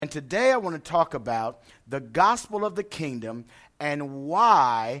today I want to talk about the gospel of the kingdom and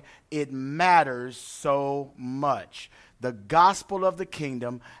why it matters so much. The gospel of the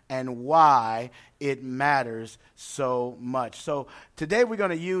kingdom and why it matters so much. So today we're going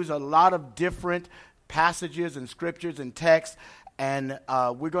to use a lot of different passages and scriptures and texts, and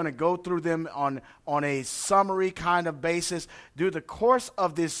we're going to go through them on a summary kind of basis. Through the course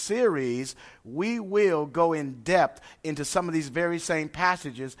of this series, we will go in depth into some of these very same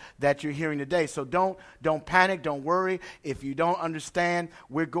passages that you're hearing today. So don't panic, don't worry. If you don't understand,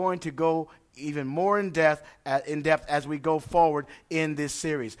 we're going to go even more in depth as we go forward in this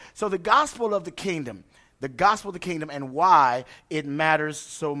series. So the gospel of the kingdom and why it matters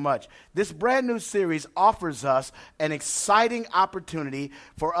so much. This brand new series offers us an exciting opportunity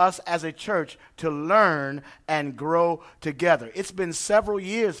for us as a church to learn and grow together. It's been several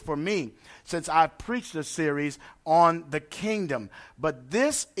years for me since I've preached a series on the kingdom, but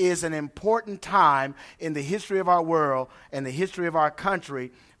this is an important time in the history of our world and the history of our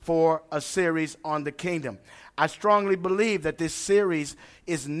country for a series on the kingdom. I strongly believe that this series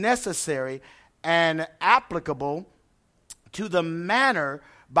is necessary and applicable to the manner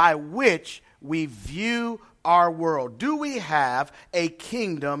by which we view our world. Do we have a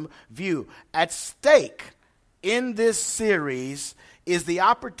kingdom view? At stake in this series is the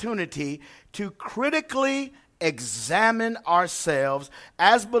opportunity to critically examine ourselves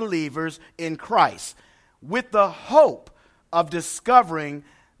as believers in Christ with the hope of discovering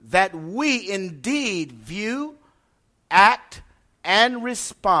that we indeed view, act, and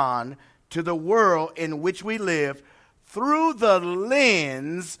respond to the world in which we live through the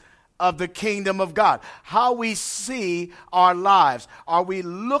lens of the kingdom of God. How we see our lives. Are we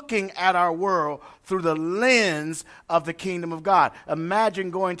looking at our world through the lens of the kingdom of God? Imagine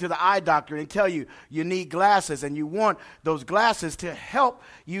going to the eye doctor and tell you need glasses and you want those glasses to help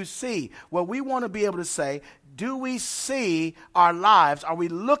you see. Well, we want to be able to say, do we see our lives? Are we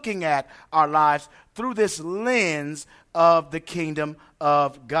looking at our lives through this lens of the kingdom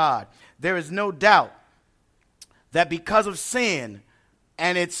of God? There is no doubt that because of sin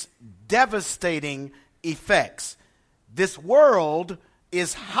and its devastating effects, this world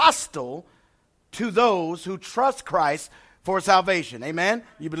is hostile to those who trust Christ for salvation. Amen?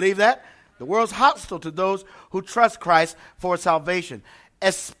 You believe that? The world's hostile to those who trust Christ for salvation,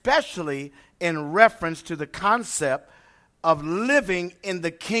 especially in reference to the concept of living in the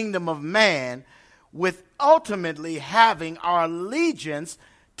kingdom of man with ultimately having our allegiance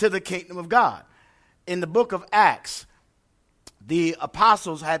to the kingdom of God. In the book of Acts, the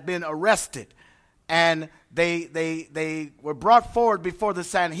apostles had been arrested and they were brought forward before the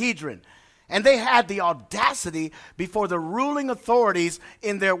Sanhedrin. And they had the audacity before the ruling authorities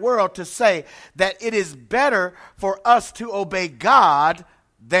in their world to say that it is better for us to obey God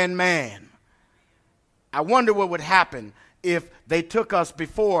than man. I wonder what would happen if they took us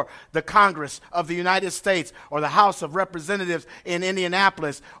before the Congress of the United States or the House of Representatives in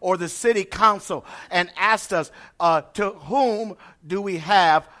Indianapolis or the city council and asked us, to whom do we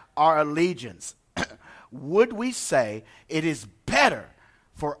have our allegiance? Would we say it is better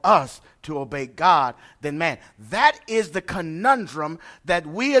for us to obey God than man? That is the conundrum that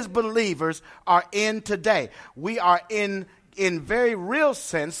we as believers are in today. We are in very real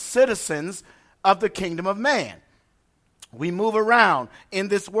sense citizens of the kingdom of man. We move around in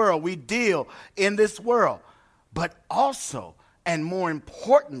this world. We deal in this world. But also, and more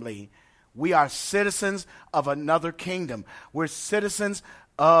importantly, we are citizens of another kingdom. We're citizens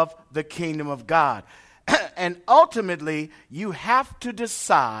of the kingdom of God. And ultimately, you have to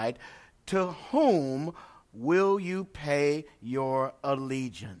decide to whom will you pay your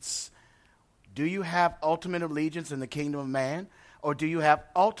allegiance. Do you have ultimate allegiance in the kingdom of man? Or do you have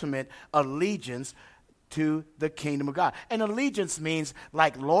ultimate allegiance to the kingdom of God? And allegiance means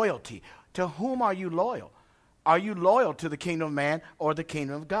like loyalty. To whom are you loyal? Are you loyal to the kingdom of man or the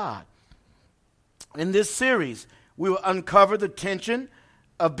kingdom of God? In this series, we will uncover the tension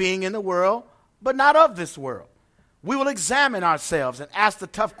of being in the world, but not of this world. We will examine ourselves and ask the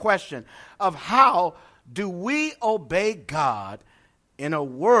tough question of how do we obey God in a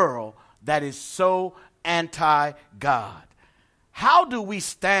world that is so anti-God? How do we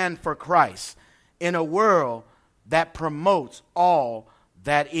stand for Christ in a world that promotes all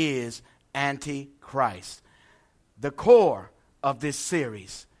that is anti-Christ? The core of this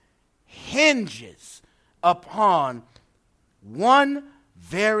series hinges upon one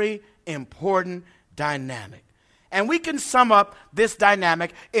very important dynamic. And we can sum up this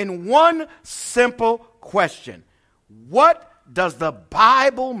dynamic in one simple question. What does the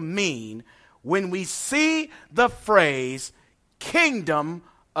Bible mean when we see the phrase kingdom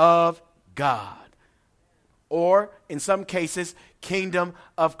of God. Or, in some cases, kingdom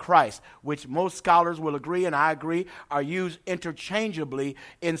of Christ, which most scholars will agree, and I agree, are used interchangeably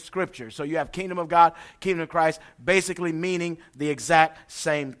in Scripture. So you have kingdom of God, kingdom of Christ, basically meaning the exact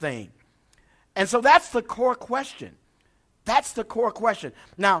same thing. And so that's the core question. That's the core question.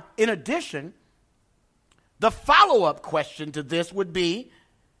 Now, in addition, the follow-up question to this would be,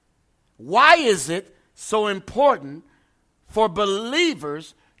 why is it so important for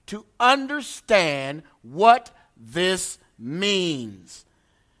believers to understand what this means?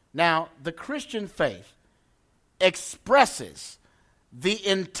 Now, the Christian faith expresses the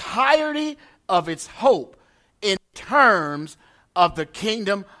entirety of its hope in terms of the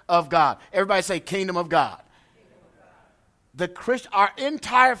kingdom of God. Everybody say kingdom of God. Our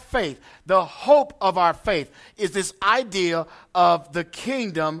entire faith, the hope of our faith, is this idea of the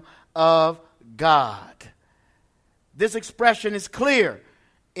kingdom of God. This expression is clear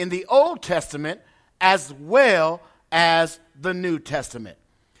in the Old Testament as well as the New Testament.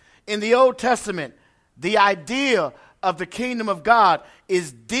 In the Old Testament, the idea of the kingdom of God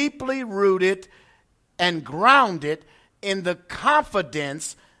is deeply rooted and grounded in the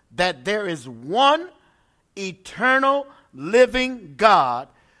confidence that there is one eternal living God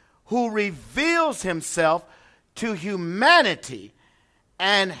who reveals himself to humanity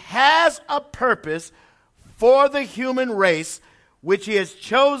and has a purpose for the human race which he has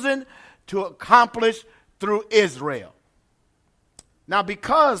chosen to accomplish through Israel. Now,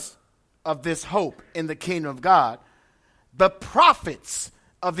 because of this hope in the kingdom of God, the prophets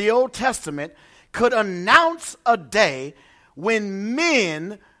of the Old Testament could announce a day when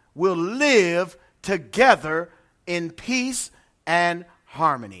men will live together in peace and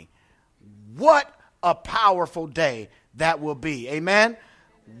harmony. What a powerful day that will be. Amen?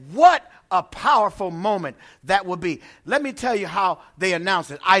 What a powerful moment that will be. Let me tell you how they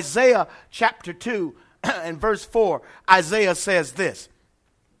announce it. Isaiah chapter 2 and verse 4, Isaiah says this: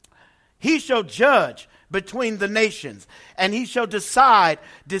 he shall judge between the nations, and he shall decide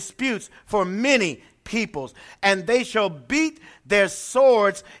disputes for many peoples, and they shall beat their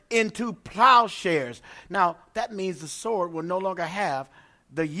swords into plowshares. Now, that means the sword will no longer have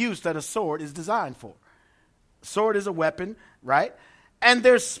the use that a sword is designed for. Sword is a weapon, right? And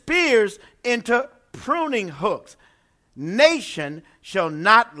their spears into pruning hooks. Nation shall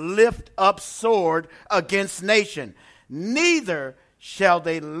not lift up sword against nation, neither shall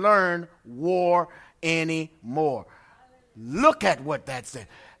they learn war anymore. Look at what that said.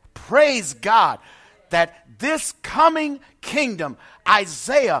 Praise God that this coming kingdom,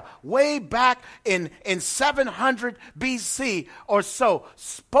 Isaiah, way back in 700 BC or so,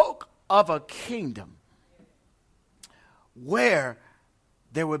 spoke of a kingdom where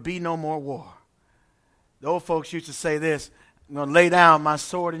there would be no more war. The old folks used to say this: I'm going to lay down my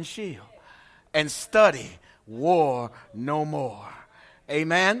sword and shield and study war no more.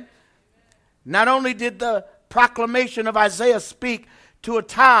 Amen? Not only did the proclamation of Isaiah speak to a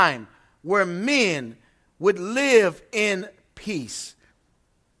time where men would live in peace,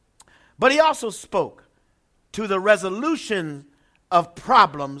 but he also spoke to the resolution of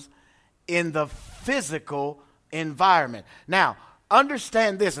problems in the physical environment. Now,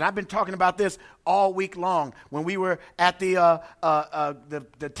 understand this, and I've been talking about this all week long when we were at the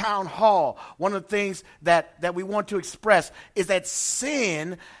town hall. One of the things that we want to express is that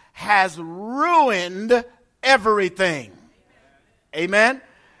sin has ruined everything. Amen?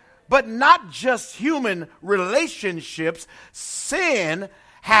 But not just human relationships. Sin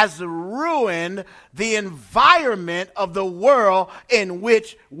has ruined the environment of the world in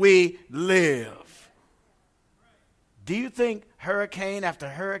which we live. Do you think hurricane after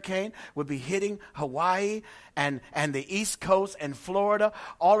hurricane would be hitting Hawaii and the East Coast and Florida?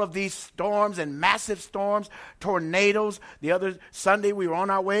 All of these storms and massive storms, tornadoes. The other Sunday we were on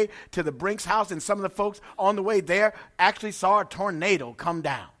our way to the Brinks house, and some of the folks on the way there actually saw a tornado come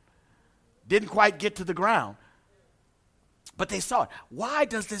down. Didn't quite get to the ground, but they saw it. Why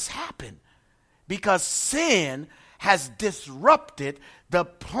does this happen? Because sin has disrupted the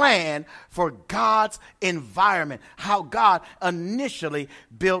plan for God's environment, how God initially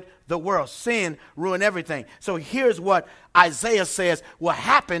built the world. Sin ruined everything. So here's what Isaiah says will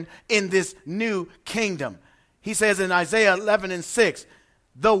happen in this new kingdom. He says in Isaiah 11:6,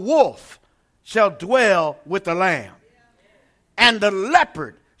 the wolf shall dwell with the lamb, and the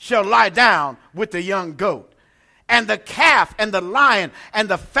leopard shall lie down with the young goat. And the calf and the lion and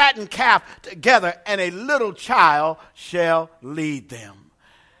the fattened calf together, and a little child shall lead them.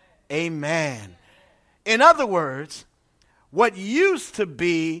 Amen. In other words, what used to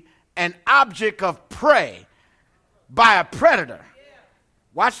be an object of prey by a predator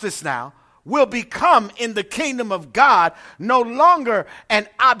watch this now, will become in the kingdom of God no longer an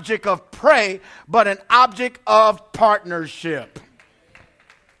object of prey, but an object of partnership.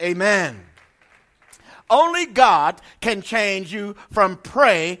 Amen. Only God can change you from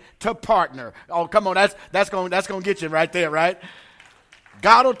prey to partner. Oh, come on, that's going to get you right there, right?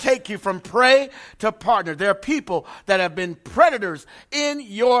 God will take you from prey to partner. There are people that have been predators in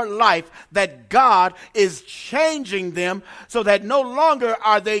your life that God is changing them so that no longer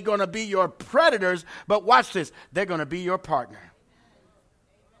are they going to be your predators, but watch this, they're going to be your partner.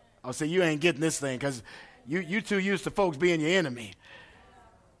 I'll say you ain't getting this thing because you too used to folks being your enemy.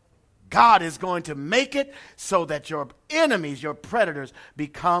 God is going to make it so that your enemies, your predators,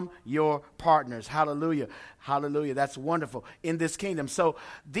 become your partners. Hallelujah. Hallelujah. That's wonderful in this kingdom. So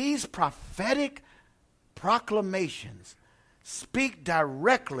these prophetic proclamations speak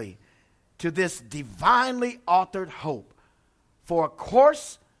directly to this divinely authored hope for a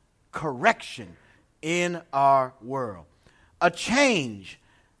course correction in our world. A change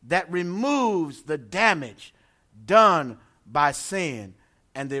that removes the damage done by sin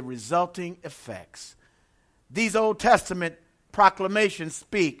and the resulting effects. These Old Testament proclamations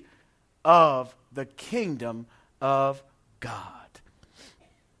speak of the kingdom of God.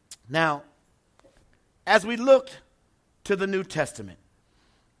 Now, as we look to the New Testament,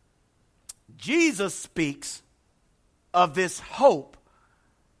 Jesus speaks of this hope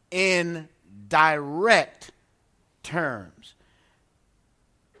in direct terms.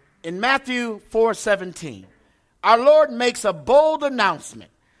 In Matthew 4:17, our Lord makes a bold announcement.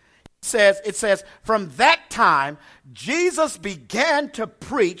 It says, from that time, Jesus began to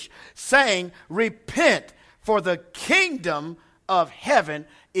preach, saying, repent, for the kingdom of heaven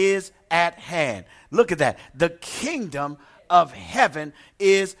is at hand. Look at that. The kingdom of heaven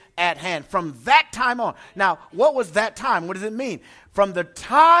is at hand. From that time on. Now, what was that time? What does it mean? From the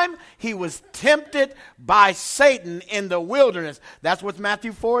time he was tempted by Satan in the wilderness. That's what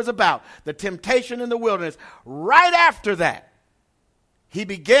Matthew 4 is about. The temptation in the wilderness. Right after that, he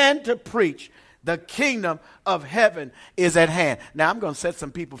began to preach, the kingdom of heaven is at hand. Now, I'm going to set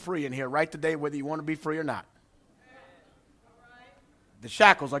some people free in here right today, whether you want to be free or not. The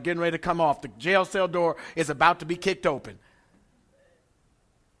shackles are getting ready to come off. The jail cell door is about to be kicked open.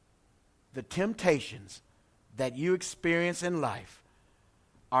 The temptations that you experience in life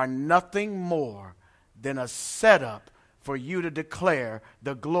are nothing more than a setup for you to declare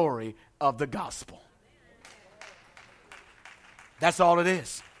the glory of the gospel. That's all it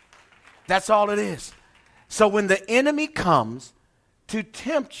is. That's all it is. So when the enemy comes to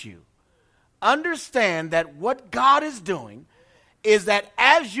tempt you, understand that what God is doing is that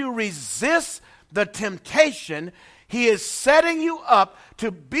as you resist the temptation, he is setting you up to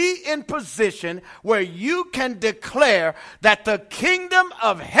be in position where you can declare that the kingdom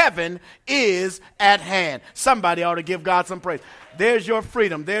of heaven is at hand. Somebody ought to give God some praise. There's your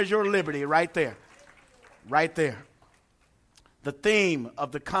freedom. There's your liberty right there. Right there. The theme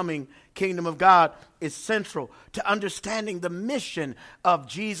of the coming kingdom of God is central to understanding the mission of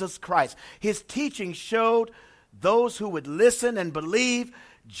Jesus Christ. His teaching showed those who would listen and believe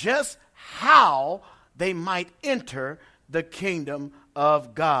just how they might enter the kingdom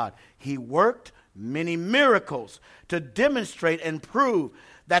of God. He worked many miracles to demonstrate and prove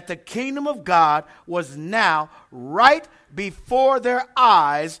that the kingdom of God was now right before their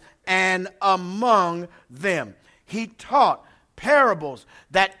eyes and among them. He taught parables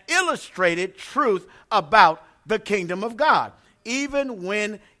that illustrated truth about the kingdom of God, even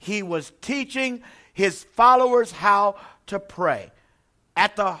when he was teaching his followers how to pray.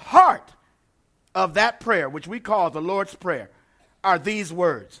 At the heart of that prayer, which we call the Lord's Prayer, are these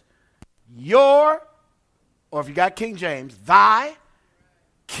words: your, or if you got King James, thy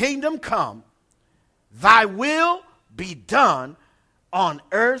kingdom come, thy will be done on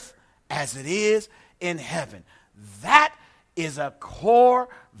earth as it is in heaven. That is a core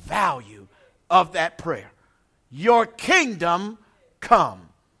value of that prayer. Your kingdom come.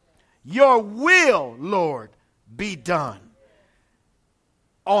 Your will, Lord, be done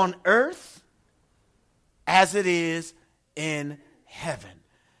on earth as it is in heaven.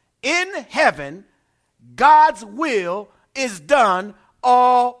 In heaven, God's will is done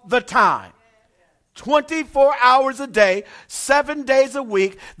all the time. 24 hours a day, 7 days a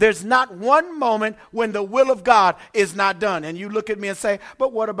week. There's not one moment when the will of God is not done. And you look at me and say,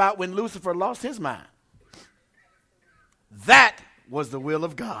 but what about when Lucifer lost his mind? That was the will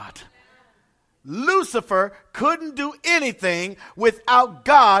of God. Lucifer couldn't do anything without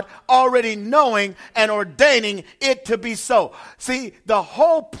God already knowing and ordaining it to be so. See, the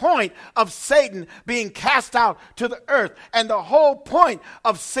whole point of Satan being cast out to the earth and the whole point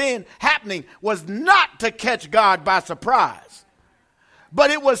of sin happening was not to catch God by surprise, but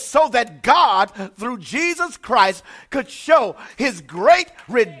it was so that God, through Jesus Christ, could show his great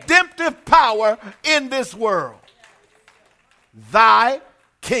redemptive power in this world. Thy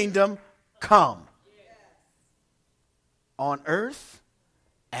kingdom come on earth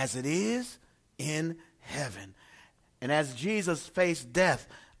as it is in heaven. And as Jesus faced death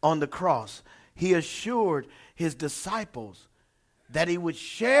on the cross, he assured his disciples that he would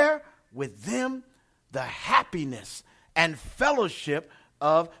share with them the happiness and fellowship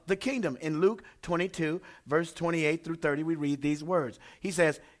of the kingdom. In Luke 22, verse 28 through 30, we read these words. He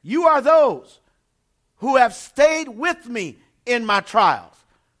says, "You are those who have stayed with me in my trials."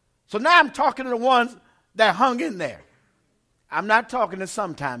 So now I'm talking to the ones that hung in there. I'm not talking to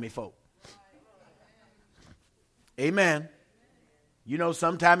sometimey folk. Amen. You know,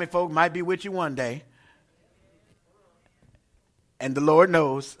 sometimey folk might be with you one day, and the Lord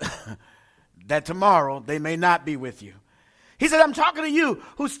knows that tomorrow they may not be with you. He said, I'm talking to you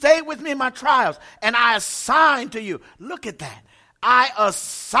who stayed with me in my trials, and I assign to you. Look at that. I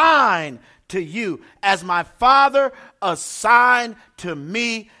assign to you as my Father assigned to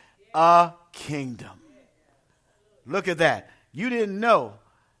me a kingdom. Look at that. You didn't know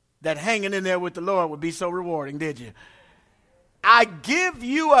that hanging in there with the Lord would be so rewarding, did you? I give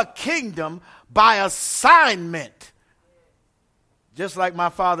you a kingdom by assignment, just like my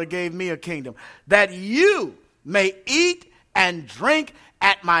Father gave me a kingdom, that you may eat and drink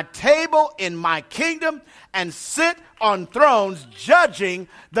at my table in my kingdom and sit on thrones judging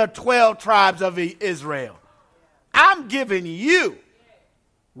the 12 tribes of Israel. I'm giving you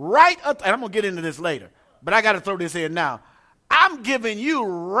right, and I'm going to get into this later, but I got to throw this in now. I'm giving you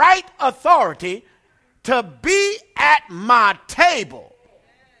right authority to be at my table.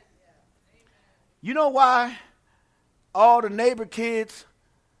 You know why all the neighbor kids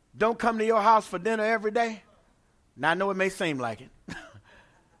don't come to your house for dinner every day? Now, I know it may seem like it.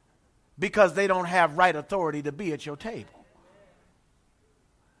 Because they don't have right authority to be at your table.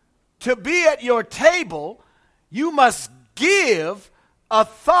 To be at your table, you must give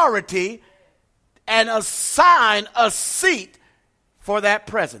authority and assign a seat for that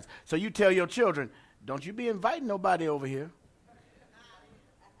presence. So you tell your children, don't you be inviting nobody over here.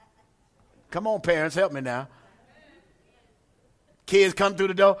 Come on, parents, help me now. Kids come through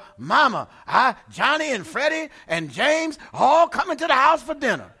the door, Mama, Johnny and Freddie and James all coming to the house for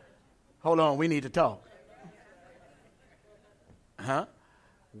dinner. Hold on, we need to talk.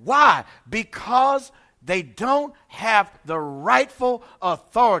 Why? Because they don't have the rightful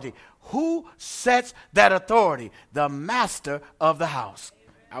authority. Who sets that authority? The master of the house.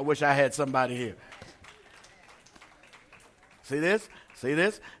 I wish I had somebody here. See this? See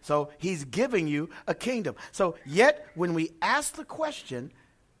this? So he's giving you a kingdom. So yet when we ask the question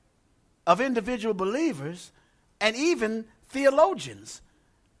of individual believers and even theologians,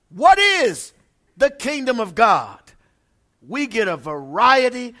 what is the kingdom of God? We get a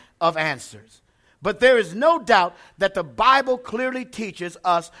variety of answers. But there is no doubt that the Bible clearly teaches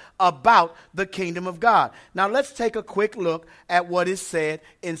us about the kingdom of God. Now let's take a quick look at what is said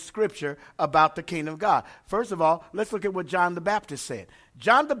in Scripture about the kingdom of God. First of all, let's look at what John the Baptist said.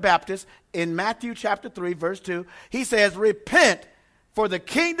 John the Baptist, in Matthew chapter 3, verse 2, he says, "Repent, for the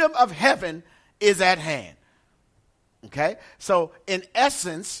kingdom of heaven is at hand." Okay? So in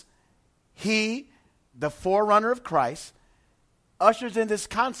essence, he, the forerunner of Christ, ushers in this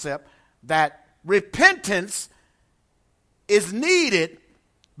concept that repentance is needed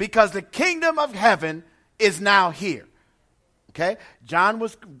because the kingdom of heaven is now here. Okay? John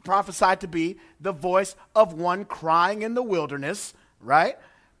was prophesied to be the voice of one crying in the wilderness, right?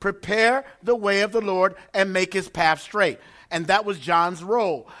 Prepare the way of the Lord and make his path straight. And that was John's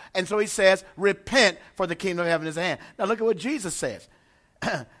role. And so he says, repent, for the kingdom of heaven is at hand. Now look at what Jesus says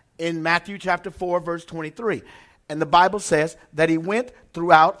in Matthew chapter 4, verse 23. And the Bible says that he went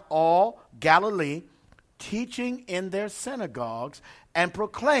throughout all Galilee, teaching in their synagogues and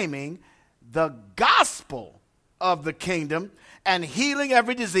proclaiming the gospel of the kingdom and healing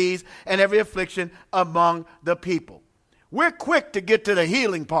every disease and every affliction among the people. We're quick to get to the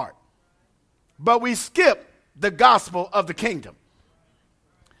healing part, but we skip the gospel of the kingdom.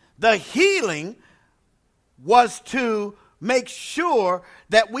 The healing was to make sure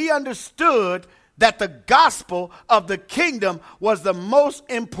that we understood that the gospel of the kingdom was the most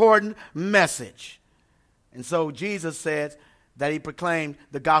important message. And so Jesus says that he proclaimed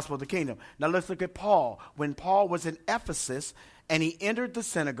the gospel of the kingdom. Now let's look at Paul. When Paul was in Ephesus and he entered the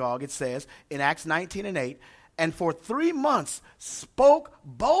synagogue, it says in Acts 19:8, and for 3 months spoke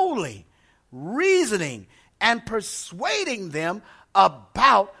boldly, reasoning and persuading them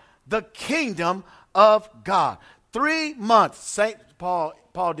about the kingdom of God. 3 months. Saint Paul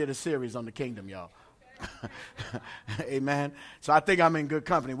did a series on the kingdom, y'all. Amen. So I think I'm in good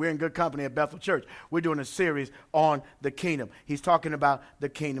company. We're in good company at Bethel Church. We're doing a series on the kingdom. He's talking about the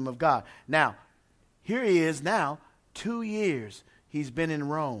kingdom of God. Now, here he is now, 2 years he's been in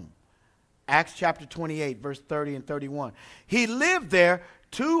Rome. Acts chapter 28, verse 30 and 31. He lived there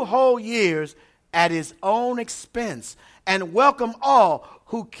 2 whole years at his own expense and welcomed all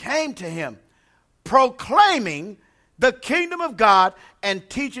who came to him, proclaiming the kingdom of God and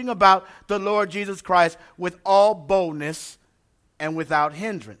teaching about the Lord Jesus Christ with all boldness and without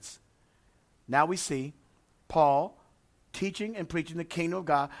hindrance. Now we see Paul teaching and preaching the kingdom of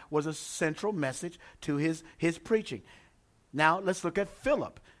God was a central message to his preaching. Now let's look at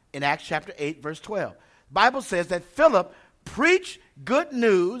Philip in Acts chapter 8, verse 12. The Bible says that Philip preached good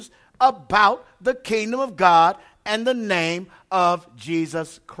news about the kingdom of God and the name of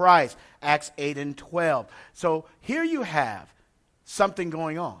Jesus Christ. Acts 8 and 12. So here you have something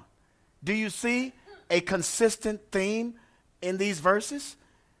going on. Do you see a consistent theme in these verses?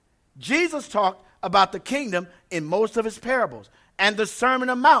 Jesus talked about the kingdom in most of his parables. And the Sermon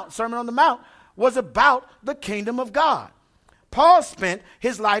on the Mount, was about the kingdom of God. Paul spent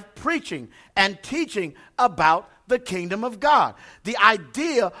his life preaching and teaching about the kingdom of God. The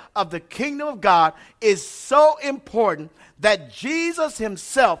idea of the kingdom of God is so important that Jesus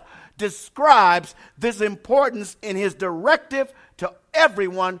himself describes this importance in his directive to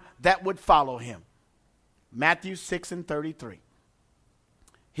everyone that would follow him. Matthew 6 and 33.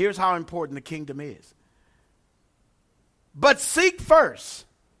 Here's how important the kingdom is. But seek first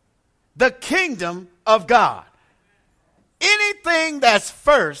the kingdom of God. Anything that's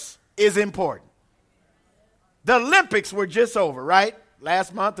first is important. The Olympics were just over, right?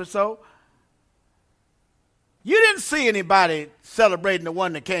 Last month or so. You didn't see anybody celebrating the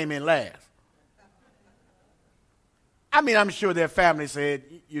one that came in last. I mean, I'm sure their family said,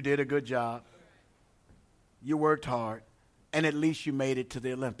 you did a good job. You worked hard. And at least you made it to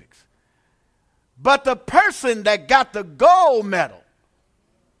the Olympics. But the person that got the gold medal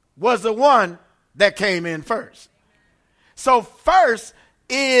was the one that came in first. So first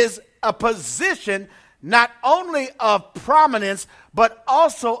is a position not only of prominence, but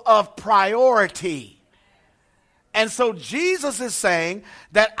also of priority. And so Jesus is saying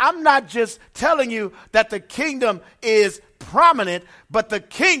that I'm not just telling you that the kingdom is prominent, but the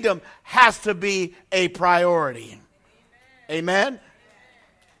kingdom has to be a priority. Amen?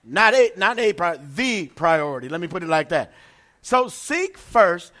 The priority. Let me put it like that. So seek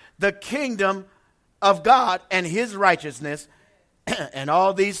first the kingdom of God and his righteousness, and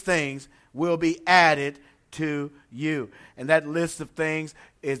all these things will be added to you. And that list of things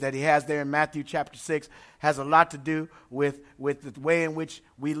is that he has there in Matthew chapter 6 has a lot to do with the way in which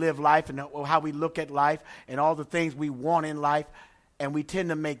we live life and how we look at life and all the things we want in life. And we tend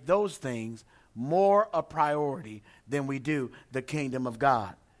to make those things more a priority than we do the kingdom of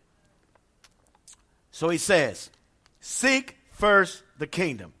God. So he says, seek first the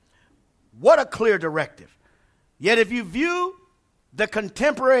kingdom. What a clear directive. Yet if you view the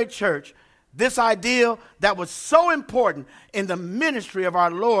contemporary church, this ideal that was so important in the ministry of our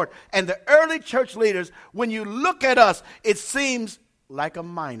Lord and the early church leaders, when you look at us, it seems like a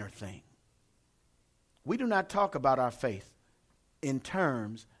minor thing. We do not talk about our faith in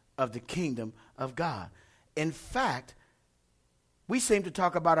terms of the kingdom of God. In fact, we seem to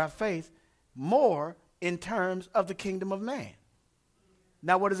talk about our faith more in terms of the kingdom of man.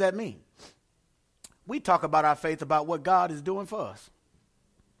 Now, what does that mean? We talk about our faith about what God is doing for us.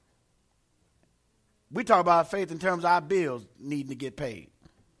 We talk about our faith in terms of our bills needing to get paid.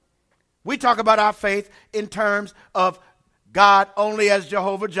 We talk about our faith in terms of God only as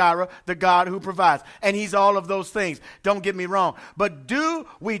Jehovah Jireh, the God who provides. And he's all of those things. Don't get me wrong. But do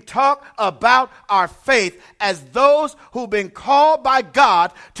we talk about our faith as those who've been called by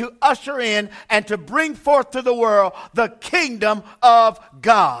God to usher in and to bring forth to the world the kingdom of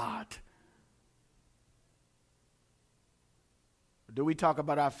God? Do we talk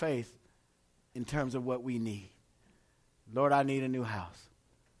about our faith in terms of what we need? Lord, I need a new house.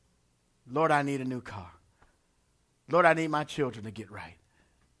 Lord, I need a new car. Lord, I need my children to get right.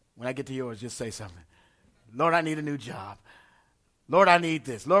 When I get to yours, just say something. Lord, I need a new job. Lord, I need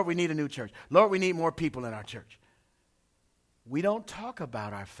this. Lord, we need a new church. Lord, we need more people in our church. We don't talk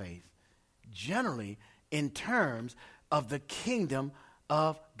about our faith generally in terms of the kingdom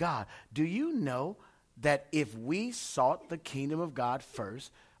of God. Do you know that if we sought the kingdom of God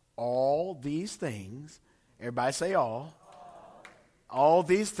first, all these things, everybody say all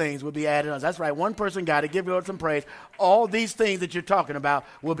these things will be added on. That's right. One person got it. Give the Lord some praise. All these things that you're talking about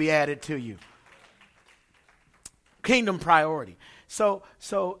will be added to you. Kingdom priority. So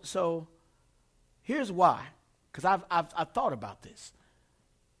here's why. Because I've thought about this.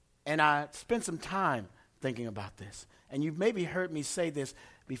 And I spent some time thinking about this. And you've maybe heard me say this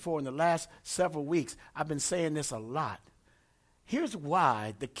before in the last several weeks. I've been saying this a lot. Here's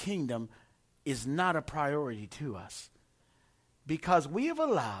why the kingdom is not a priority to us. Because we have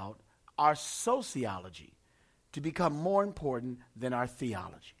allowed our sociology to become more important than our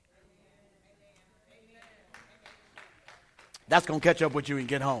theology. That's going to catch up with you and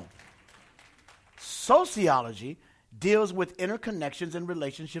get home. Sociology deals with interconnections and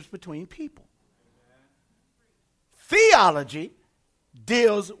relationships between people. Theology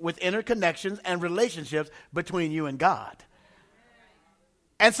deals with interconnections and relationships between you and God.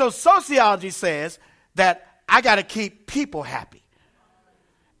 And so sociology says that I got to keep people happy.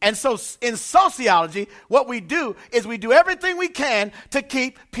 And so in sociology, what we do is we do everything we can to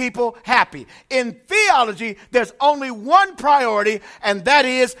keep people happy. In theology, there's only one priority, and that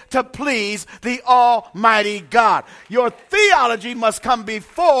is to please the Almighty God. Your theology must come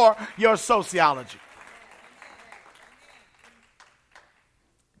before your sociology.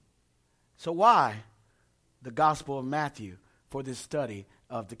 So why the Gospel of Matthew for this study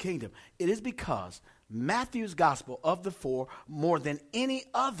of the kingdom? It is because Matthew's gospel of the four, more than any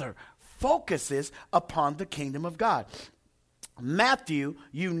other, focuses upon the kingdom of God. Matthew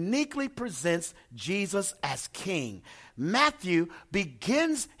uniquely presents Jesus as king. Matthew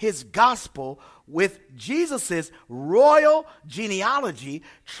begins his gospel with Jesus' royal genealogy,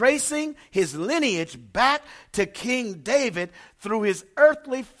 tracing his lineage back to King David through his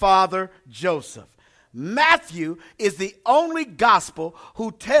earthly father, Joseph. Matthew is the only gospel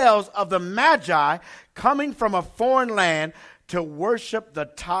who tells of the Magi coming from a foreign land to worship the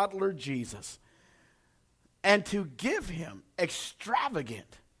toddler Jesus and to give him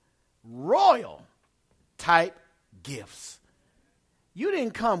extravagant, royal type gifts. You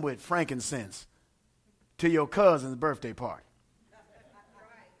didn't come with frankincense to your cousin's birthday party.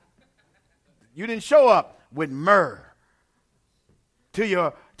 You didn't show up with myrrh to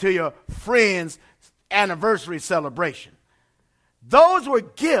your friend's anniversary celebration. Those were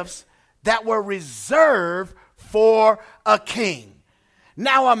gifts that were reserved for a king.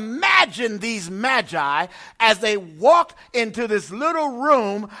 Now imagine these magi as they walked into this little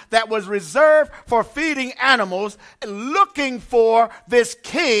room that was reserved for feeding animals, looking for this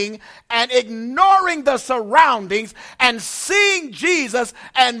king and ignoring the surroundings and seeing Jesus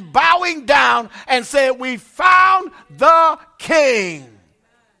and bowing down and saying, "We found the king."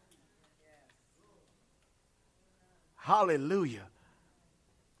 Hallelujah.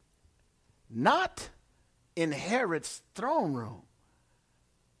 Not in Herod's throne room,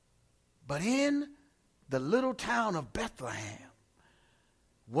 but in the little town of Bethlehem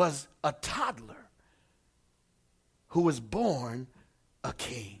was a toddler who was born a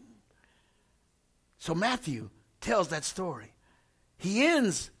king. So Matthew tells that story. He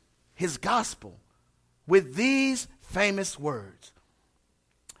ends his gospel with these famous words,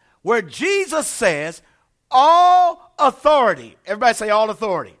 where Jesus says, "All authority," everybody say all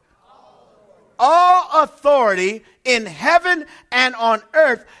authority. All authority in heaven and on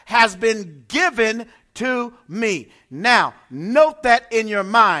earth has been given to me. Now, note that in your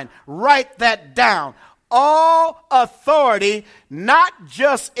mind. Write that down. All authority, not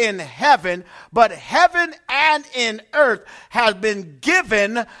just in heaven, but heaven and in earth has been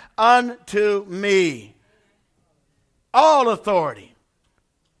given unto me. All authority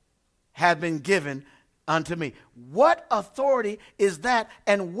has been given unto me. What authority is that,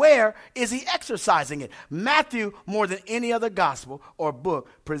 and where is he exercising it? Matthew, more than any other gospel or book,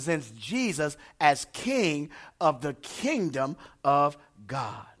 presents Jesus as king of the kingdom of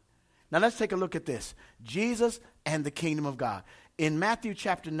God. Now let's take a look at this. Jesus and the kingdom of God. In Matthew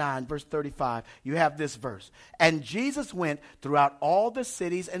chapter 9, verse 35, you have this verse. "And Jesus went throughout all the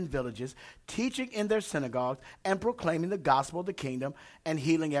cities and villages, teaching in their synagogues and proclaiming the gospel of the kingdom and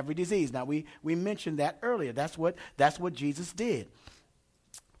healing every disease." Now, we mentioned that earlier. That's what Jesus did.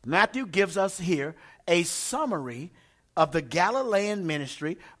 Matthew gives us here a summary of the Galilean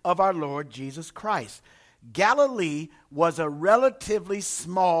ministry of our Lord Jesus Christ. Galilee was a relatively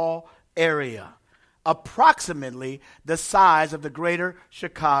small area, approximately the size of the greater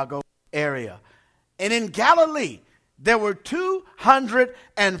Chicago area. And in Galilee, there were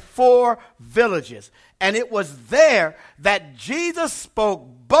 204 villages. And it was there that Jesus spoke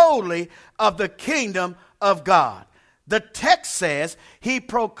boldly of the kingdom of God. The text says he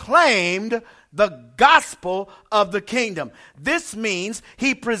proclaimed the gospel of the kingdom. This means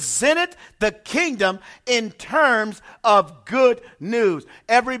he presented the kingdom in terms of good news.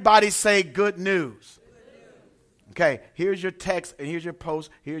 Everybody say good news. Okay, here's your text and here's your post.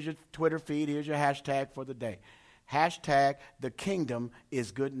 Here's your Twitter feed. Here's your hashtag for the day. Hashtag the kingdom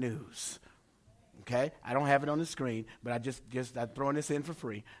is good news. Okay, I don't have it on the screen, but I'm throwing this in for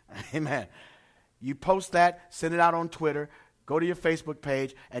free. Amen. You post that, send it out on Twitter, go to your Facebook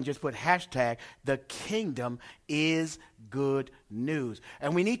page, and just put hashtag the kingdom is good news.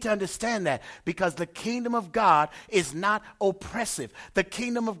 And we need to understand that because the kingdom of God is not oppressive. The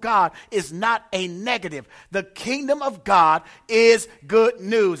kingdom of God is not a negative. The kingdom of God is good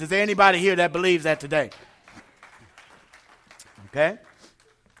news. Is there anybody here that believes that today? Okay?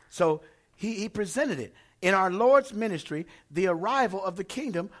 So he presented it. In our Lord's ministry, the arrival of the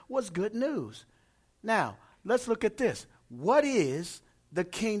kingdom was good news. Now, let's look at this. What is the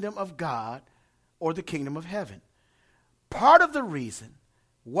kingdom of God or the kingdom of heaven? Part of the reason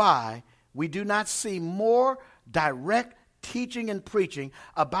why we do not see more direct teaching and preaching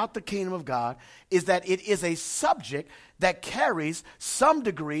about the kingdom of God is that it is a subject that carries some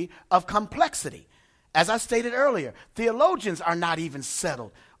degree of complexity. As I stated earlier, theologians are not even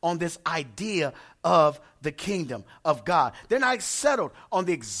settled on this idea of the kingdom of God. They're not settled on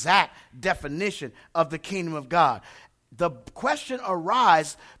the exact definition of the kingdom of God. The question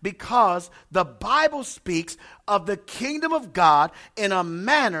arises because the Bible speaks of the kingdom of God in a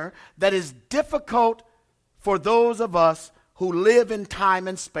manner that is difficult for those of us who live in time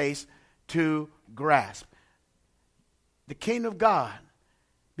and space to grasp. The kingdom of God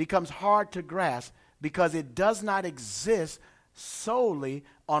becomes hard to grasp because it does not exist solely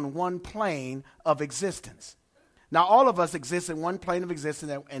on one plane of existence. Now, all of us exist in one plane of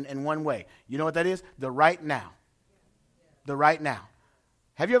existence in one way. You know what that is? The right now. The right now.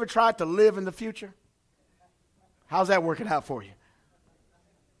 Have you ever tried to live in the future? How's that working out for you?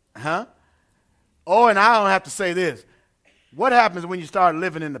 Huh? Oh, and I don't have to say this. What happens when you start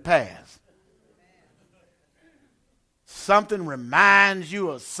living in the past? Something reminds you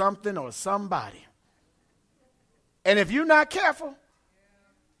of something or somebody. And if you're not careful,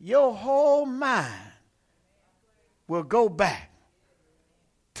 your whole mind will go back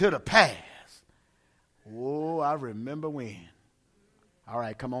to the past. Oh, I remember when. All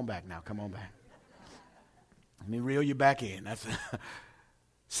right, come on back now. Come on back. Let me reel you back in. That's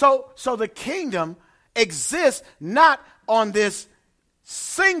So the kingdom exists not on this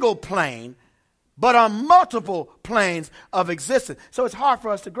single plane, but on multiple planes of existence. So it's hard for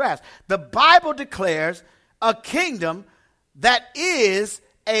us to grasp. The Bible declares a kingdom that is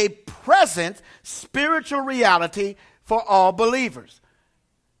a present spiritual reality for all believers.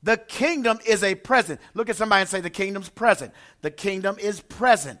 The kingdom is a present. Look at somebody and say, the kingdom's present. The kingdom is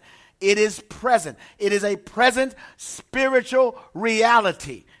present. It is present. It is a present spiritual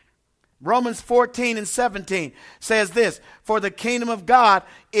reality. Romans 14:17 says this, for the kingdom of God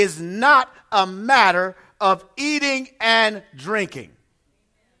is not a matter of eating and drinking.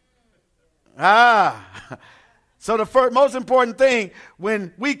 So the most important thing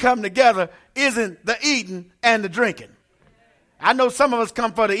when we come together isn't the eating and the drinking. I know some of us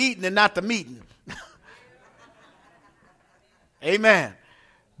come for the eating and not the meeting. Amen.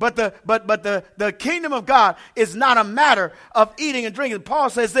 But the kingdom of God is not a matter of eating and drinking.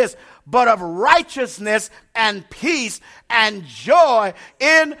 Paul says this, but of righteousness and peace and joy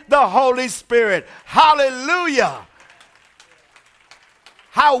in the Holy Spirit. Hallelujah.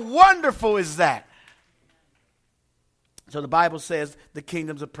 How wonderful is that? So the Bible says the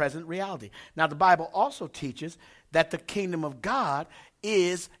kingdom's a present reality. Now the Bible also teaches that the kingdom of God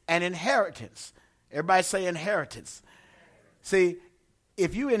is an inheritance. Everybody say inheritance. See,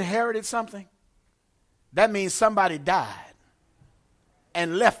 if you inherited something, that means somebody died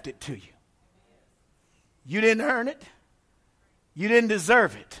and left it to you. You didn't earn it. You didn't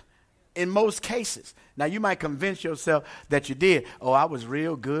deserve it in most cases. Now, you might convince yourself that you did. Oh, I was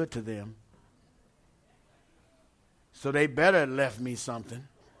real good to them, so they better have left me something.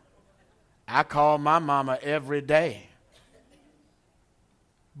 I call my mama every day.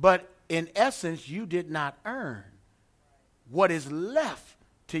 But in essence, you did not earn what is left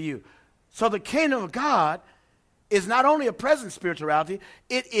to you. So the kingdom of God is not only a present spirituality,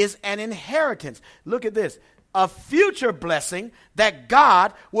 it is an inheritance. Look at this. a future blessing that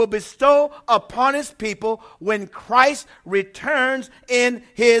God will bestow upon his people when Christ returns in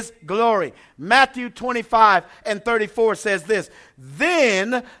his glory. Matthew 25:34 says this,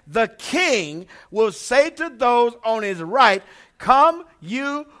 "Then the king will say to those on his right, 'Come,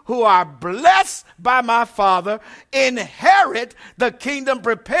 you who are blessed by my Father, inherit the kingdom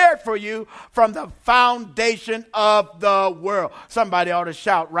prepared for you from the foundation of the world.'" Somebody ought to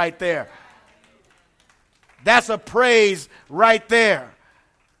shout right there. That's a praise right there.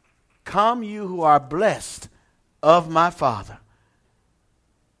 "Come, you who are blessed of my Father,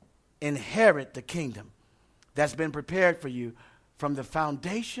 inherit the kingdom that's been prepared for you from the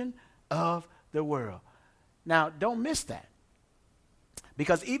foundation of the world." Now, don't miss that.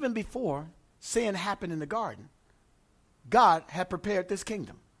 Because even before sin happened in the garden, God had prepared this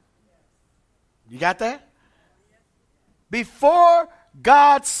kingdom. You got that? Before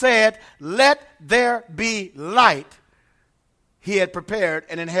God said, "Let there be light," he had prepared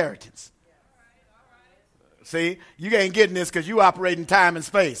an inheritance. See, you ain't getting this because you operate in time and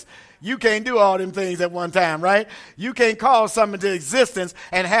space. You can't do all them things at one time, right? You can't call something into existence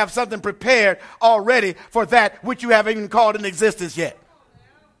and have something prepared already for that which you haven't even called in existence yet.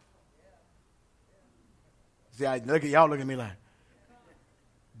 See, y'all look at me like,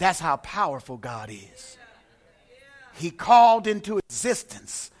 that's how powerful God is. He called into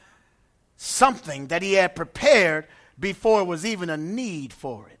existence something that he had prepared before it was even a need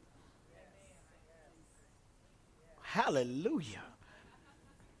for it. Hallelujah.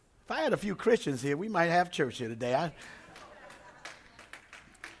 If I had a few Christians here, we might have church here today.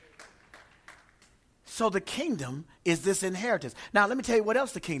 So the kingdom is this inheritance. Now, let me tell you what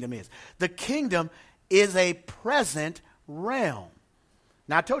else the kingdom is. The kingdom is a present realm.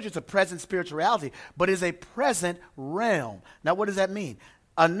 Now, I told you it's a present spirituality, but it's a present realm. Now, what does that mean?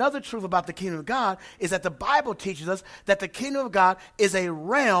 Another truth about the kingdom of God is that the Bible teaches us that the kingdom of God is a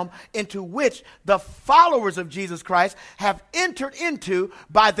realm into which the followers of Jesus Christ have entered into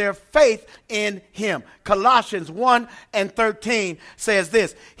by their faith in him. Colossians 1:13 says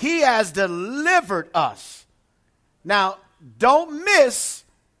this, "He has delivered us." Now, don't miss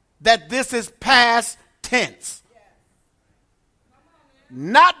that this is past tense.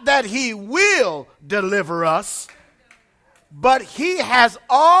 Not that he will deliver us, but he has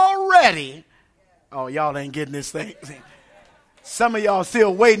already. Oh, y'all ain't getting this thing. Some of y'all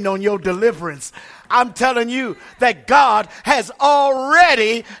still waiting on your deliverance. I'm telling you that God has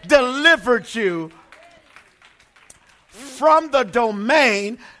already delivered you from the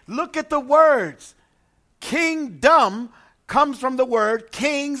domain. Look at the words. Kingdom comes from the word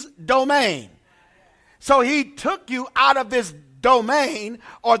king's domain. So he took you out of this domain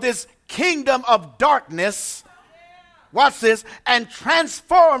or this kingdom of darkness, watch this, and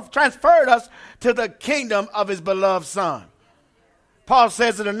transferred us to the kingdom of his beloved Son. Paul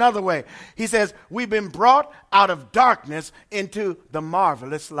says it another way. He says, we've been brought out of darkness into the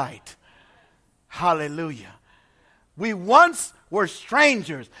marvelous light. Hallelujah. We once were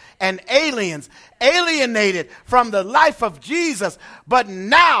strangers and aliens, alienated from the life of Jesus, but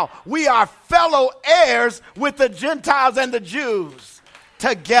now we are fellow heirs with the Gentiles and the Jews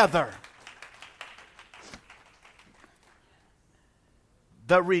together.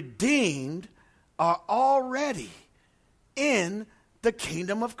 The redeemed are already in the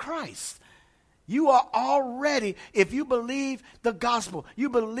kingdom of Christ. You are already, if you believe the gospel, you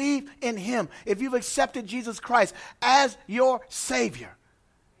believe in him, if you've accepted Jesus Christ as your Savior,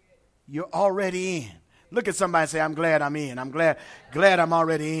 you're already in. Look at somebody and say, "I'm glad I'm in. I'm glad I'm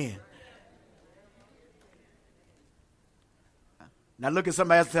already in." Now look at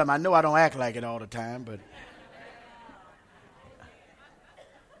somebody else and tell them, "I know I don't act like it all the time, but..."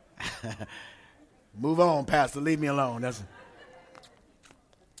 Move on, Pastor. Leave me alone.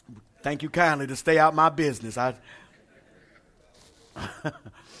 Thank you kindly to stay out my business.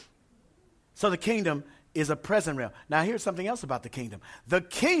 So the kingdom is a present realm. Now here's something else about the kingdom. The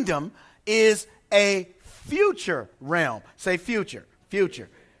kingdom is a future realm. Say future. Future.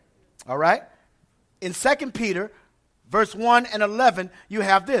 All right? In 2 Peter, verse 1 and 11, you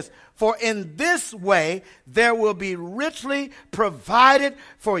have this. "For in this way there will be richly provided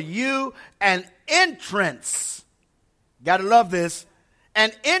for you an entrance." Got to love this.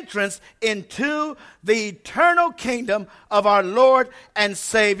 An entrance into the eternal kingdom of our Lord and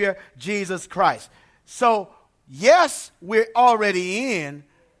Savior, Jesus Christ. So, yes, we're already in,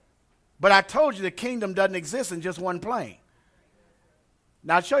 but I told you the kingdom doesn't exist in just one plane.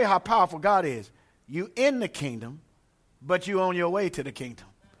 Now, I'll show you how powerful God is. You in the kingdom, but you on your way to the kingdom.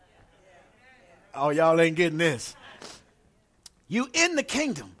 Oh, y'all ain't getting this. You in the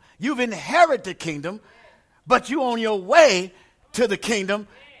kingdom. You've inherited the kingdom, but you on your way to the kingdom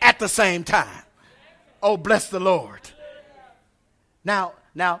at the same time. Oh, bless the Lord. Now,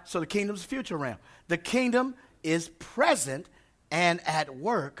 so the kingdom's future realm. The kingdom is present and at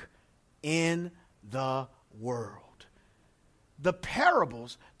work in the world. The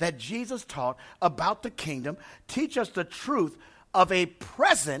parables that Jesus taught about the kingdom teach us the truth of a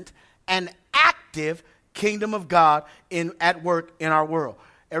present and active kingdom of God at work in our world.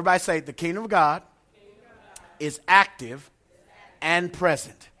 Everybody say the kingdom of God is active and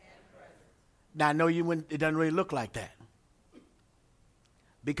present. Now, I know it doesn't really look like that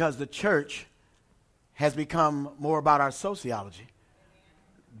because the church has become more about our sociology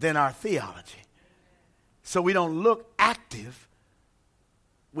than our theology. So we don't look active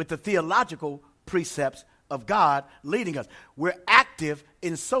with the theological precepts of God leading us. We're active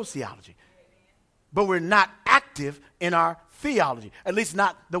in sociology, but we're not active in our theology, at least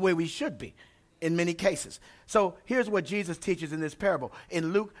not the way we should be in many cases. So here's what Jesus teaches in this parable.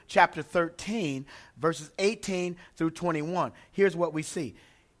 In Luke chapter 13, verses 18 through 21, here's what we see.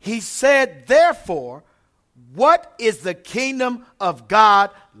 He said, therefore, what is the kingdom of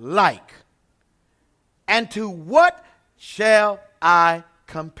God like? And to what shall I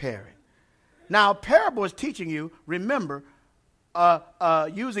compare it? Now, a parable is teaching you, remember,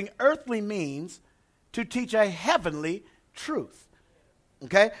 using earthly means to teach a heavenly truth.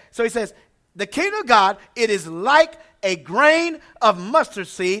 Okay? So he says, the kingdom of God, it is like a grain of mustard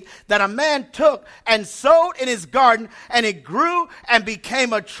seed that a man took and sowed in his garden, and it grew and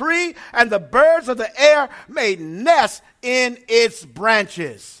became a tree, and the birds of the air made nests in its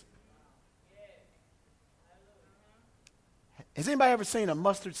branches. Has anybody ever seen a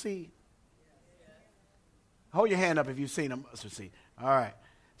mustard seed? Hold your hand up if you've seen a mustard seed. All right.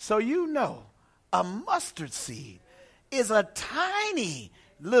 So you know a mustard seed is a tiny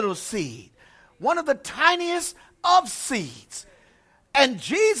little seed. One of the tiniest of seeds. And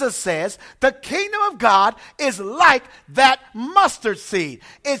Jesus says the kingdom of God is like that mustard seed.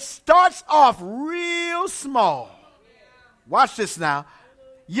 It starts off real small. Watch this now.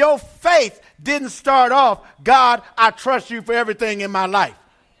 Your faith didn't start off, God, I trust you for everything in my life.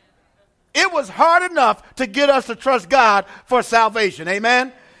 It was hard enough to get us to trust God for salvation.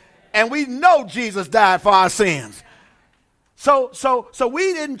 Amen? And we know Jesus died for our sins. So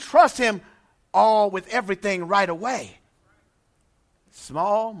we didn't trust him all with everything right away.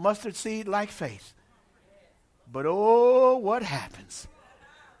 Small mustard seed like faith. But oh, what happens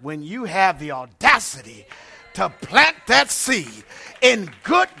when you have the audacity to plant that seed in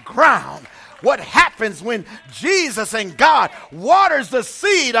good ground? What happens when Jesus and God waters the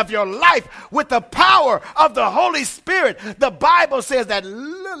seed of your life with the power of the Holy Spirit? The Bible says that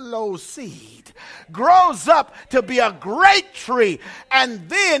little old seed grows up to be a great tree, and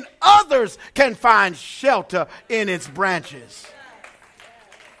then others can find shelter in its branches.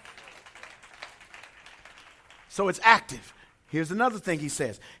 So it's active. Here's another thing he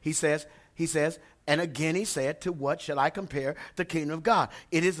says. He says, and again he said, to what shall I compare the kingdom of God?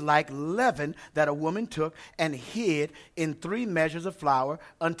 It is like leaven that a woman took and hid in 3 measures of flour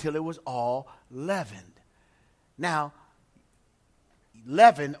until it was all leavened. Now,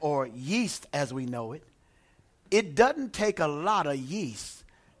 leaven, or yeast as we know it, it doesn't take a lot of yeast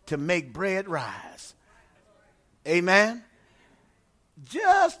to make bread rise. Amen?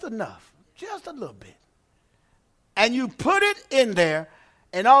 Just enough, just a little bit. And you put it in there,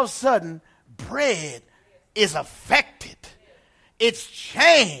 and all of a sudden, bread is affected. It's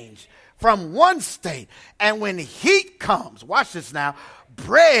changed from one state. And when heat comes, watch this now,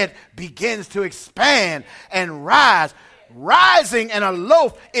 bread begins to expand and rise. Rising in a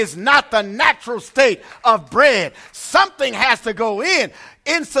loaf is not the natural state of bread. Something has to go in.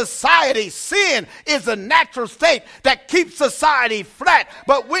 In society, sin is a natural state that keeps society flat.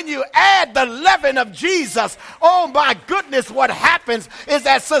 But when you add the leaven of Jesus, oh my goodness, what happens is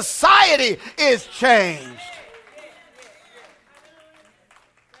that society is changed.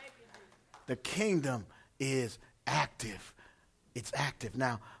 The kingdom is active. It's active.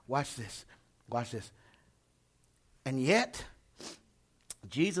 Now, watch this. Watch this. And yet,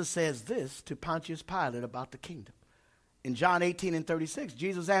 Jesus says this to Pontius Pilate about the kingdom. In John 18 and 36,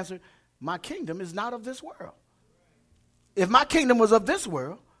 Jesus answered, my kingdom is not of this world. If my kingdom was of this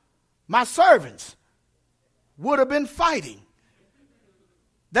world, my servants would have been fighting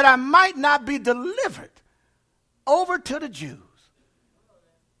that I might not be delivered over to the Jews.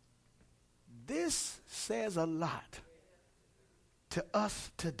 This says a lot to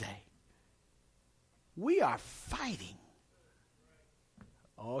us today. We are fighting.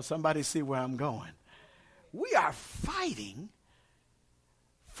 Oh, somebody see where I'm going. We are fighting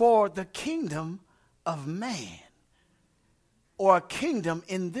for the kingdom of man or a kingdom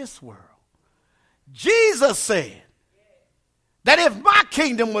in this world. Jesus said that if my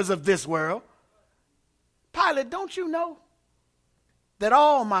kingdom was of this world, Pilate, don't you know that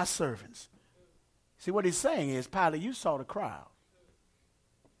all my servants, see what he's saying is, Pilate, you saw the crowd.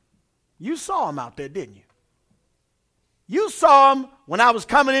 You saw them out there, didn't you? You saw them when I was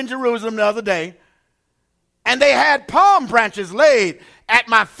coming in Jerusalem the other day, and they had palm branches laid at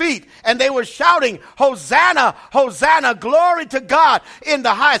my feet, and they were shouting, Hosanna, Hosanna, glory to God in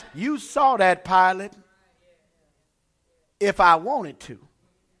the highest. You saw that, Pilate. If I wanted to,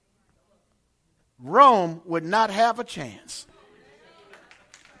 Rome would not have a chance.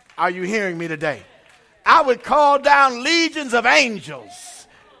 Are you hearing me today? I would call down legions of angels.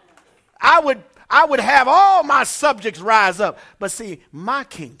 I would have all my subjects rise up. But see, my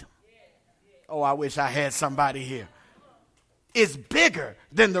kingdom, oh, I wish I had somebody here, is bigger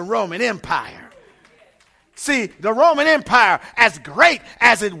than the Roman Empire. See, the Roman Empire, as great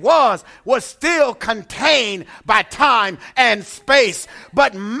as it was still contained by time and space.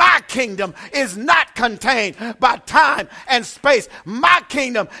 But my kingdom is not contained by time and space. My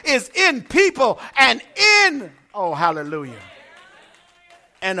kingdom is in people and in, oh, hallelujah,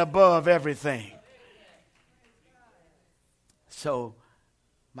 and above everything. So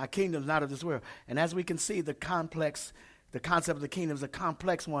my kingdom is not of this world. And as we can see, the concept of the kingdom is a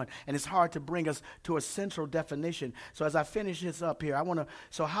complex one, and it's hard to bring us to a central definition. So as I finish this up here,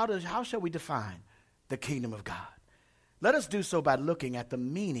 how shall we define the kingdom of God? Let us do so by looking at the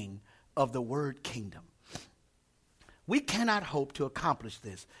meaning of the word kingdom. We cannot hope to accomplish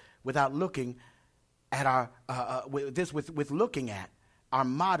this without looking at looking at our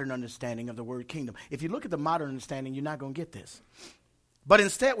modern understanding of the word kingdom. If you look at the modern understanding, you're not going to get this. But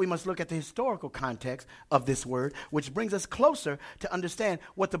instead, we must look at the historical context of this word, which brings us closer to understand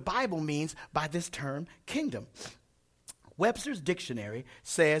what the Bible means by this term, kingdom. Webster's dictionary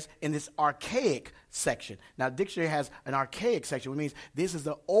says in this archaic section. Now, dictionary has an archaic section, which means this is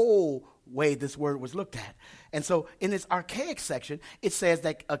the old way this word was looked at. And so in this archaic section, it says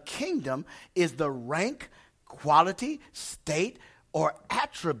that a kingdom is the rank, quality, state, or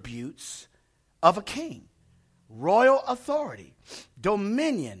attributes of a king. Royal authority,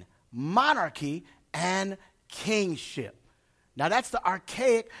 dominion, monarchy, and kingship. Now that's the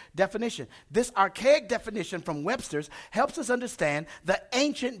archaic definition. This archaic definition from Webster's helps us understand the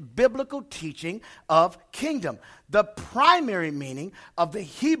ancient biblical teaching of kingdom. The primary meaning of the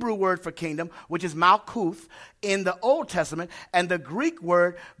Hebrew word for kingdom, which is malkuth in the Old Testament, and the Greek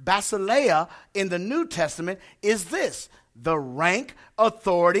word basileia in the New Testament is this: the rank,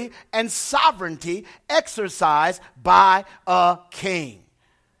 authority, and sovereignty exercised by a king.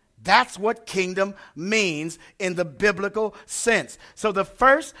 That's what kingdom means in the biblical sense. So the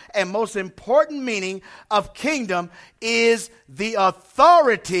first and most important meaning of kingdom is the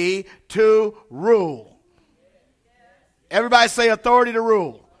authority to rule. Everybody say authority to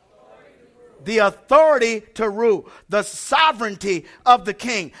rule. The authority to rule, the sovereignty of the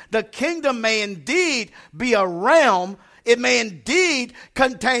king. The kingdom may indeed be a realm. It may indeed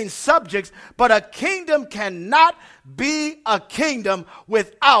contain subjects, but a kingdom cannot be a kingdom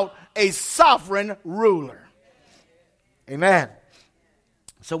without a sovereign ruler. Amen.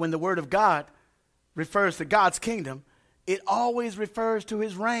 So when the word of God refers to God's kingdom, it always refers to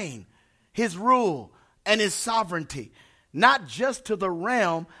his reign, his rule, and his sovereignty, not just to the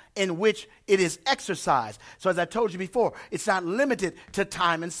realm in which it is exercised. So as I told you before, it's not limited to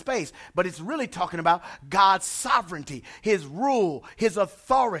time and space, but it's really talking about God's sovereignty, his rule, his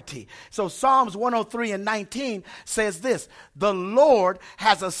authority. So Psalms 103:19 says this: the Lord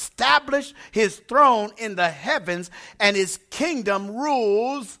has established his throne in the heavens, and his kingdom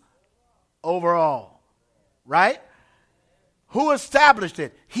rules over all. Right? Who established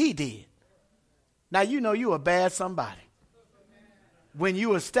it? He did. Now you know you a bad somebody when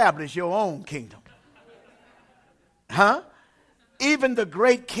you establish your own kingdom. Huh? Even the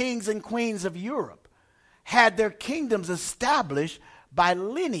great kings and queens of Europe had their kingdoms established by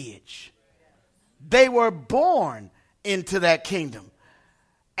lineage. They were born into that kingdom.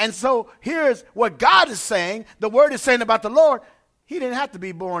 And so here's what God is saying. The word is saying about the Lord: he didn't have to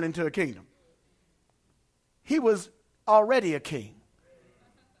be born into a kingdom. He was already a king.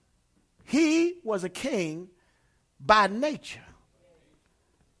 He was a king by nature.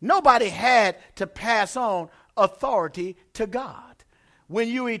 Nobody had to pass on authority to God. When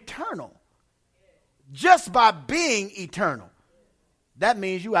you're eternal, just by being eternal, that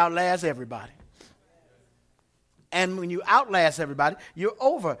means you outlast everybody. And when you outlast everybody, you're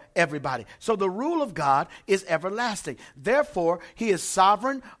over everybody. So the rule of God is everlasting. Therefore, he is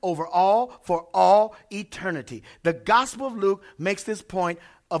sovereign over all for all eternity. The Gospel of Luke makes this point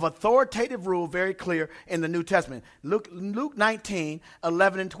of authoritative rule very clear in the New Testament. Luke 19,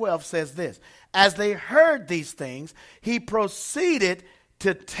 11 and 12 says this. As they heard these things, he proceeded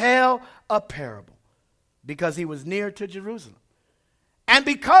to tell a parable because he was near to Jerusalem. And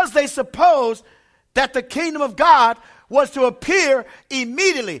because they supposed that the kingdom of God was to appear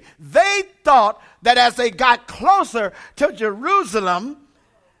immediately, they thought that as they got closer to Jerusalem,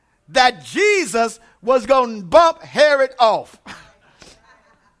 that Jesus was going to bump Herod off.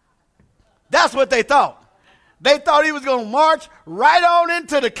 That's what they thought. They thought he was going to march right on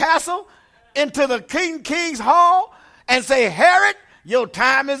into the castle, into the king's hall, and say, Herod, your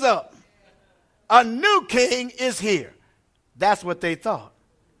time is up. A new king is here. That's what they thought.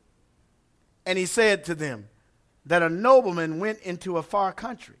 And he said to them that a nobleman went into a far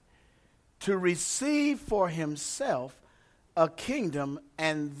country to receive for himself a kingdom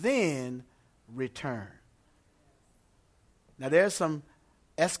and then return. Now there's some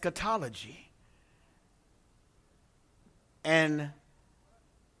eschatology and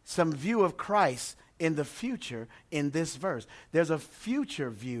some view of Christ in the future in this verse. There's a future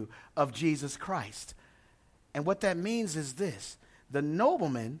view of Jesus Christ. And what that means is this. The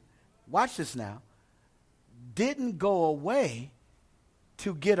nobleman, watch this now, didn't go away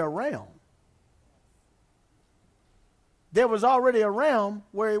to get a realm. There was already a realm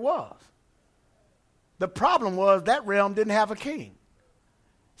where he was. The problem was that realm didn't have a king.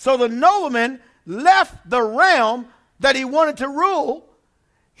 So the nobleman left the realm that he wanted to rule.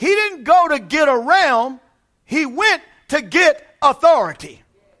 He didn't go to get a realm. He went to get authority.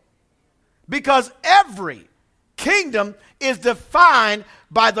 Because every kingdom is defined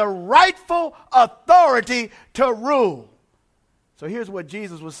by the rightful authority to rule. So here's what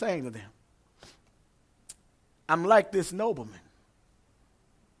Jesus was saying to them. I'm like this nobleman.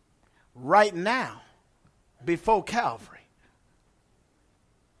 Right now, before Calvary,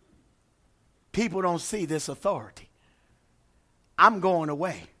 people don't see this authority. I'm going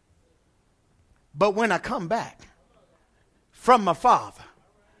away. But when I come back from my Father,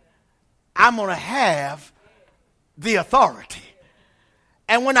 I'm going to have the authority.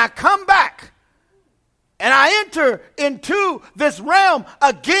 And when I come back and I enter into this realm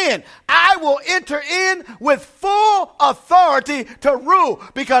again, I will enter in with full authority to rule,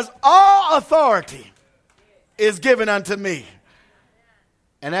 because all authority is given unto me.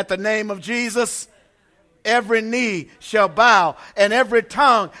 And at the name of Jesus, every knee shall bow and every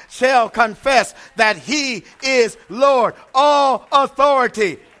tongue shall confess that he is Lord. All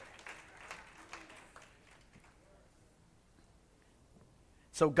authority.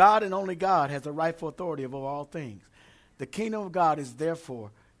 So God and only God has the rightful authority over all things. The kingdom of God is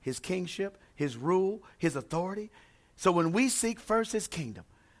therefore his kingship, his rule, his authority. So when we seek first his kingdom,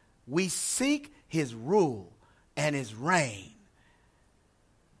 we seek his rule and his reign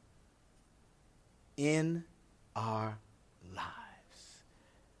in our lives.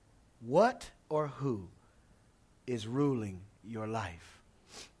 What or who is ruling your life?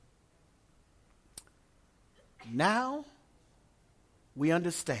 Now we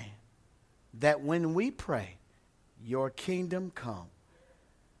understand that when we pray, your kingdom come,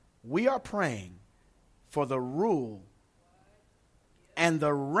 we are praying for the rule and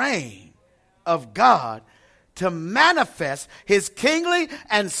the reign of God to manifest his kingly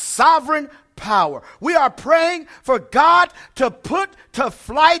and sovereign power. We are praying for God to put to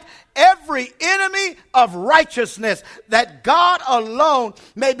flight every enemy of righteousness, that God alone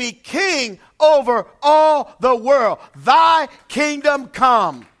may be king over all the world. Thy kingdom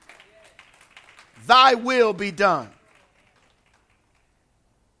come. Thy will be done.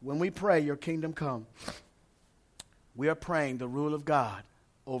 When we pray, your kingdom come, we are praying the rule of God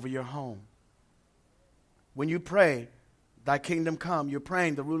over your home. When you pray, thy kingdom come, you're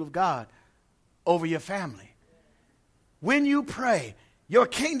praying the rule of God over your family. When you pray, your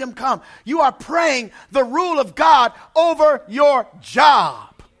kingdom come, you are praying the rule of God over your job.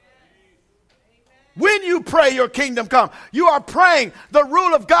 When you pray, your kingdom come, you are praying the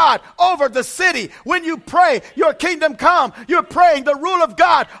rule of God over the city. When you pray, your kingdom come, you're praying the rule of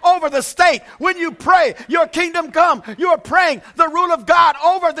God over the state. When you pray, your kingdom come, you are praying the rule of God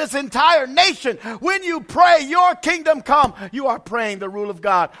over this entire nation. When you pray, your kingdom come, you are praying the rule of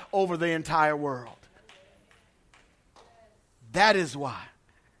God over the entire world. That is why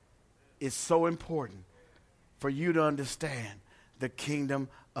it's so important for you to understand the kingdom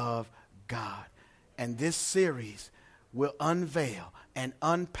of God. And this series will unveil and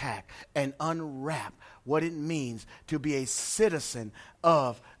unpack and unwrap what it means to be a citizen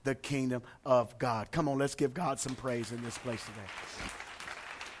of the kingdom of God. Come on, let's give God some praise in this place today.